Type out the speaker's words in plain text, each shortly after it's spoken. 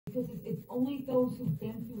Because it's only those who've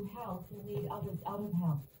been through hell can lead others out of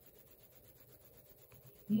hell.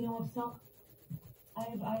 You know, I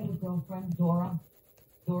have a girlfriend, Dora.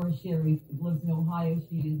 Dora Sherry lives in Ohio.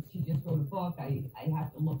 She just wrote a book. I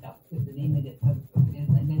have to look up the name of it.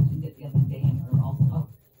 I mentioned it the other day in her also.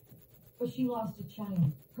 But she lost a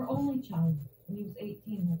child, her only child, when he was 18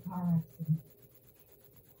 in a car accident.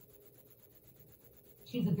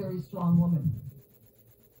 She's a very strong woman.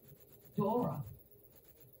 Dora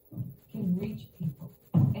can reach people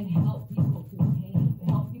and help people through pain,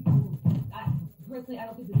 help people who, personally, I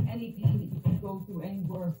don't think there's any pain that you can go through any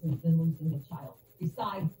worse than losing a child.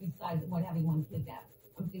 Besides what having one kidnapped,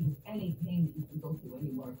 I don't think there's any pain that you can go through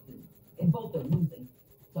any worse than, and both are losing,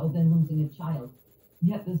 so then losing a child.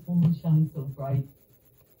 Yet this woman shines so bright.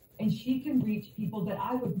 And she can reach people that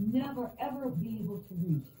I would never, ever be able to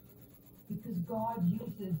reach. Because God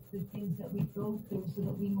uses the things that we go through so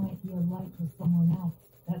that we might be a light for someone else.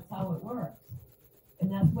 That's how it works.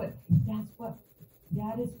 And that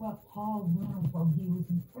is what Paul learned while he was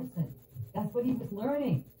in prison. That's what he was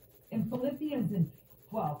learning. In Philippians, and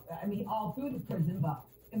all through the prison, but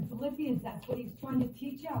in Philippians, that's what he's trying to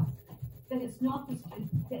teach us. That it's not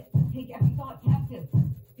that take every thought captive,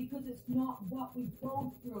 because it's not what we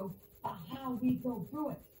go through, but how we go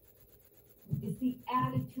through it. It's the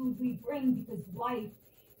attitude we bring, because life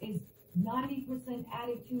is 90%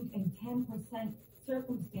 attitude and 10%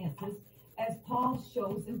 circumstances, as Paul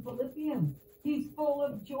shows in Philippians. He's full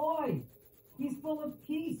of joy. He's full of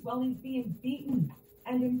peace while he's being beaten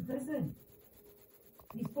and imprisoned.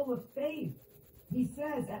 He's full of faith. He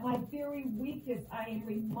says, at my very weakest, I am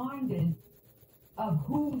reminded of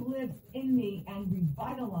who lives in me and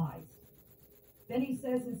revitalized. Then he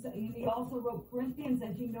says, and he also wrote Corinthians.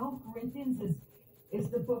 As you know, Corinthians is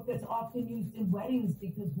the book that's often used in weddings,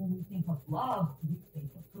 because when we think of love, we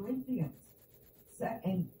think of Corinthians.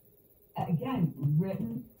 And again,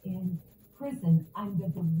 written in prison under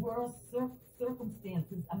the worst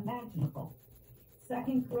circumstances imaginable.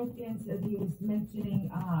 2 Corinthians, as he was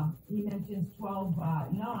mentioning, he mentions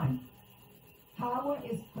 12:9. Power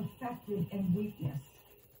is perfected in weakness.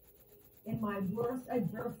 In my worst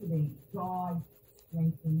adversity, God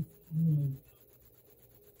strengthens me.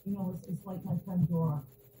 You know, it's like my friend Dora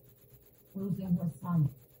losing her son.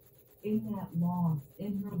 In that loss,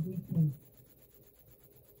 in her weakness,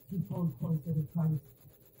 she pulled closer to Christ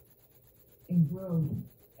and grew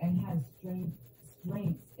and has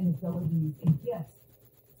strengths and abilities and gifts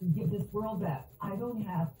to give this world that I don't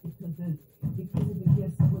have, because of the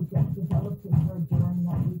gifts that were developed in her during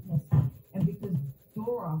that weakness, and because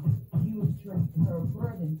Dora used her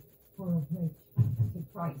burden for a bridge to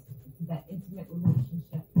Christ, to that intimate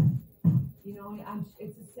relationship. You know,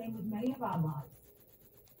 it's the same with many of our lives.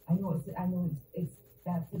 I know it's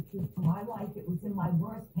that's the truth for my life. It was in my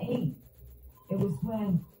worst pain. It was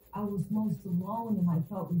when I was most alone and I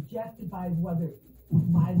felt rejected by whether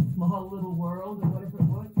my small little world or whatever it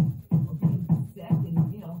was, or being sick and,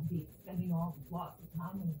 be spending lots of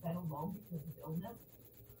time in a bed alone because of illness.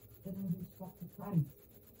 Then I reached up to Christ.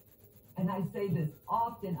 And I say this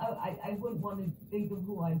often, I wouldn't want to think of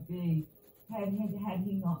who I'd be had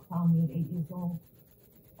he not found me at 8 years old,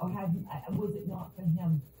 or was it not for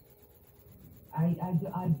him. I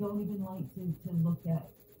don't even like to look at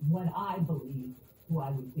what I believe who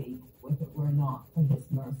I would be if it were not for his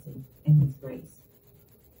mercy and his grace.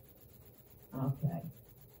 Okay.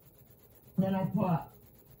 Then I put,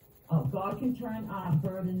 God can turn our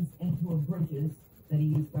burdens into bridges that he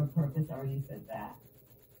used for a purpose. I already said that.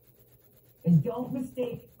 And don't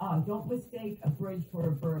mistake a bridge for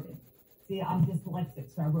a burden. See, I'm dyslexic,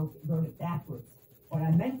 so I wrote it backwards. What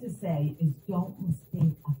I meant to say is, don't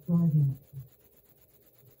mistake a burden.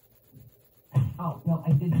 Oh, no,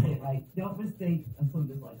 I did say it right. I'm so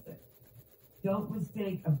dyslexic. Don't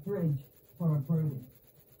mistake a bridge for a burden.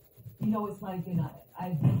 You know, it's like, and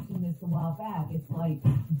I mentioned this a while back, it's like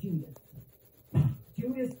Judas.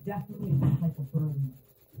 Judas definitely looked like a burden.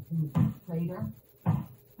 He was a traitor.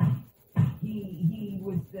 He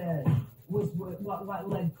was what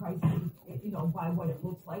led Christ to, by what it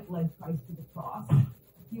looks like, led Christ to the cross.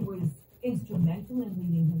 He was instrumental in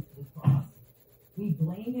leading him to the cross. We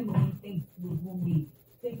blame him when we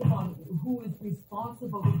think about who is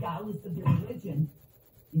responsible, regardless of their religion.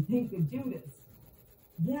 You think of Judas.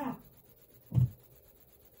 Yeah.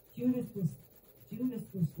 Judas was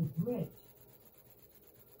the bridge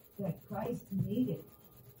that Christ needed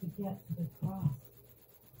to get to the cross.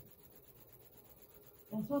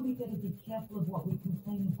 That's why we got to be careful of what we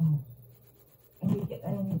complain about.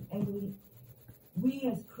 And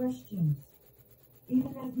we as Christians,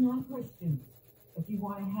 even as non-Christians, if you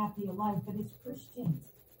want a happier life, but as Christians,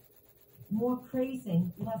 more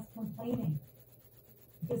praising, less complaining.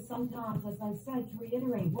 Because sometimes, as I said, to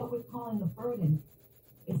reiterate, what we're calling a burden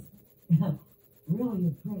is really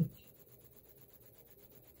a bridge.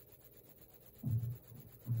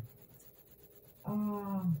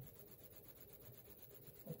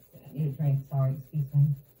 Let's see, I need a drink, sorry, excuse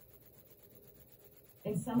me.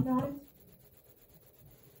 And sometimes,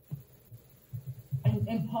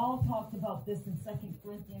 and Paul talked about this in 2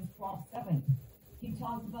 Corinthians 12:7. He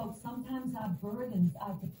talks about sometimes our burdens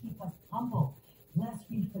are to keep us humble, lest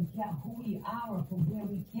we forget who we are or from where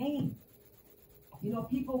we came. You know,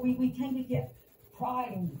 people, we tend to get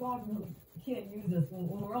pride, and God really can't use us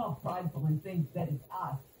when we're all prideful and think that it's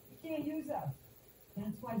us. He can't use us.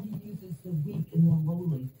 That's why he uses the weak and the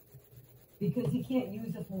lowly. Because he can't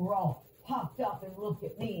use us when we're all puffed up and look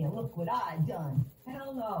at me and look what I've done.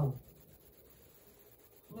 Hell no.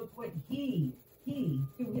 Look what he,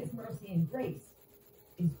 through his mercy and grace,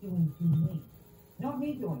 is doing through me. Not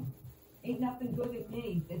me doing. Ain't nothing good in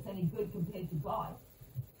me that's any good compared to God,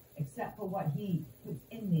 except for what he puts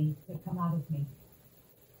in me to come out of me.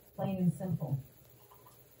 Plain and simple.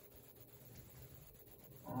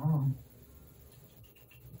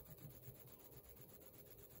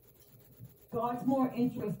 God's more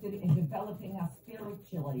interested in developing us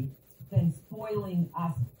spiritually than spoiling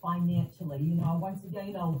us financially. You know, once again,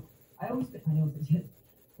 you know, I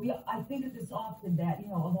think of this often that, you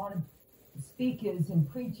know, a lot of speakers and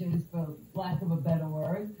preachers, for lack of a better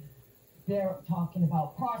word, they're talking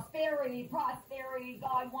about prosperity.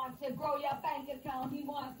 God wants to grow your bank account. He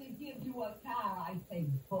wants to give you a car. I say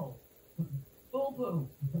bull. Bull boo.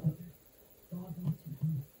 God wants you to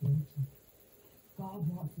be spiritual. God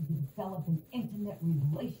wants to develop an intimate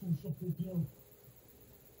relationship with you.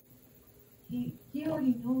 He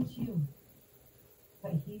already knows you,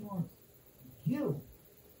 but he wants you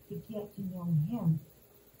to get to know him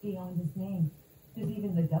beyond his name. Because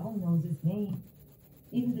even the devil knows his name.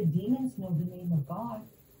 Even the demons know the name of God.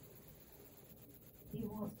 He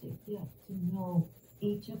wants to get to know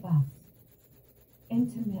each of us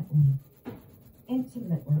intimately,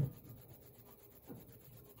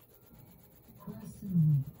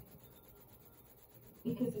 personally.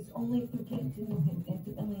 Because it's only through getting to know him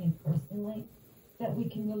intimately and personally that we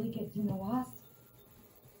can really get to know us,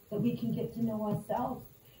 that we can get to know ourselves.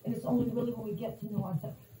 And it's only really when we get to know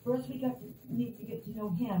ourselves. First we need to get to know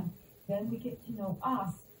him, then we get to know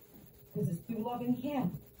us, because it's through loving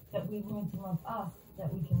him that we learn to love us,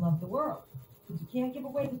 that we can love the world. Because you can't give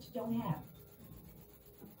away what you don't have.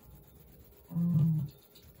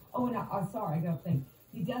 Sorry, I got to think.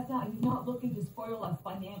 He's not looking to spoil us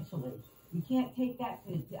financially. You can't take that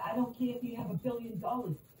I don't care if you have $1 billion.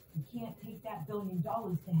 You can't take that $1 billion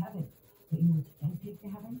to heaven. But you know what you can take to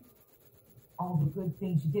heaven? All the good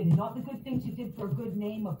things you did. And not the good things you did for a good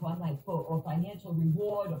name or financial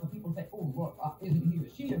reward, or for people to say, oh, look, isn't he or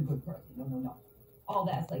she a good person? No. All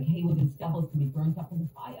that's like Haywood and Stubbles to be burnt up in the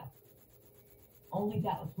fire. Only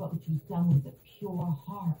that was what you've done with a pure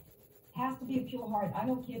heart. Has to be a pure heart. I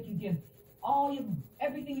don't care if you give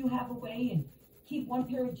everything you have away and keep one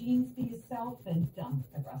pair of jeans for yourself and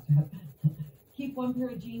keep one pair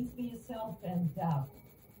of jeans for yourself and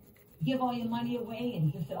give all your money away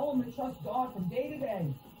and just say, oh, I'm going to trust God from day to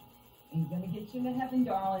day. He's going to get you to heaven,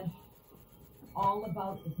 darling. All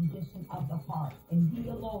about the condition of the heart. And he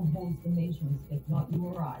alone holds the measuring stick, not you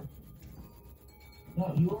or I.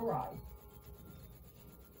 Not you or I.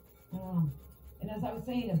 And as I was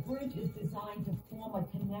saying, a bridge is designed to form a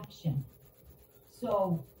connection.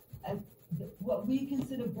 So what we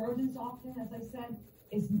consider burdens often, as I said,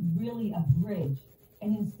 is really a bridge.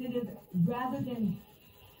 And rather than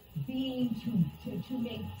being to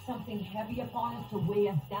make something heavy upon us, to weigh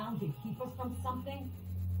us down, to keep us from something,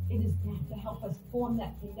 it is to help us form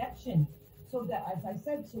that connection. So that, as I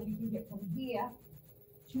said, so we can get from here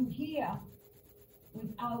to here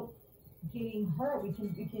without getting hurt. We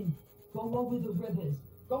can go over the rivers,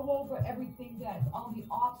 go over everything that's all the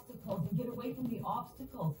obstacles, and get away from the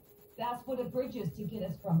obstacles. That's what a bridge is, to get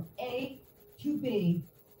us from A to B,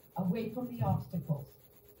 away from the obstacles.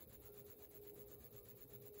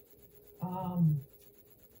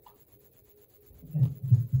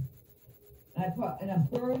 And a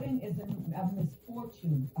burden is a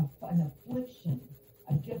misfortune, an affliction,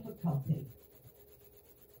 a difficulty.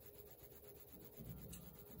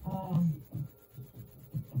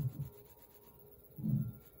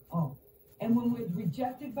 And when we're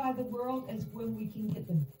rejected by the world is when we can get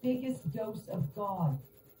the biggest dose of God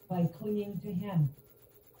by clinging to him.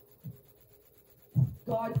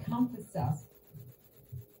 God comforts us.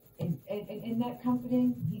 And in that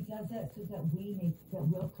comforting, he does that so that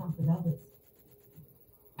we'll comfort others.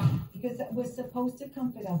 Because we're supposed to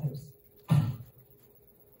comfort others.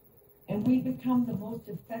 And we become the most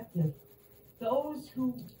effective. Those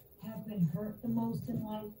who have been hurt the most in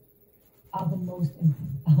life are the most,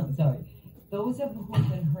 those who have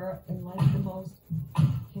been hurt in life the most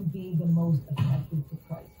can be the most effective to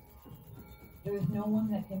Christ. There is no one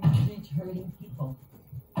that can reach hurting people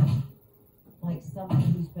like someone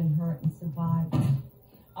who's been hurt and survived.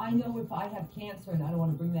 I know if I have cancer, and I don't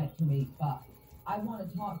want to bring that to me, but I want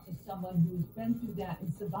to talk to someone who's been through that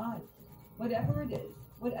and survived. Whatever it is.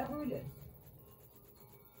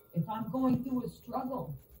 If I'm going through a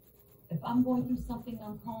struggle, if I'm going through something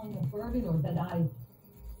I'm calling a burden or that I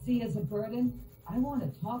see as a burden, I want to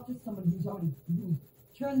talk to someone who's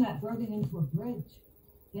turned that burden into a bridge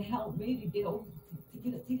to help me to get over, to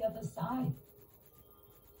get to the other side.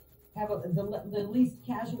 Have the least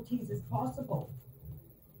casualties as possible.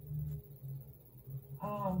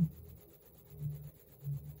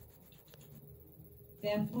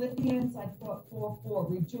 Then Philippians 4:4,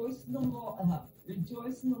 rejoice in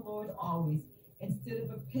the Lord always. Instead of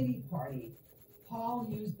a pity party, Paul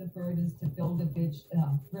used the burdens to build a bridge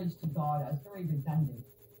to God. I was very redundant.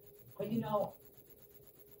 But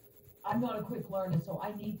I'm not a quick learner, so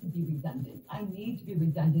I need to be redundant. I need to be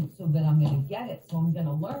redundant so that I'm going to get it, so I'm going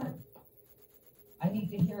to learn. I need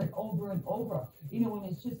to hear it over and over. And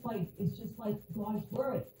it's just like God's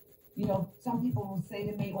word. Some people will say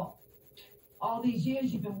to me, well, all these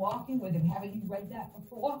years you've been walking with him, haven't you read that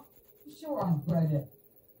before? Sure, I've read it.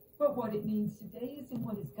 But what it means today isn't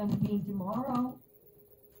what it's going to mean tomorrow.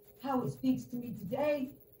 How it speaks to me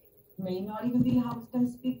today may not even be how it's going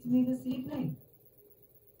to speak to me this evening.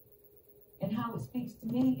 And how it speaks to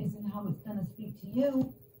me isn't how it's going to speak to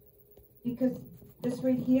you. Because this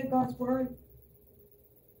right here, God's word,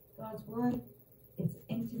 it's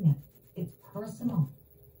intimate. It's personal.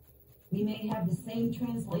 We may have the same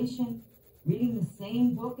translation, reading the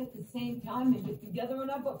same book at the same time, and get together in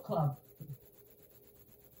our book club.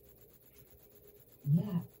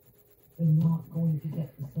 Yet, we're not going to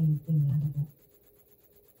get the same thing out of it.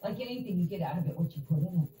 Like anything, you get out of it what you put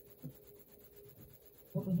in it.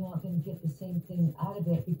 But we're not going to get the same thing out of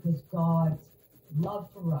it because God's love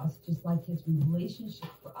for us, just like his relationship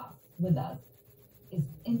with us, is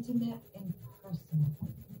intimate and personal.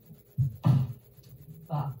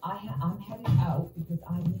 But I'm headed out because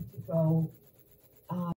I need to go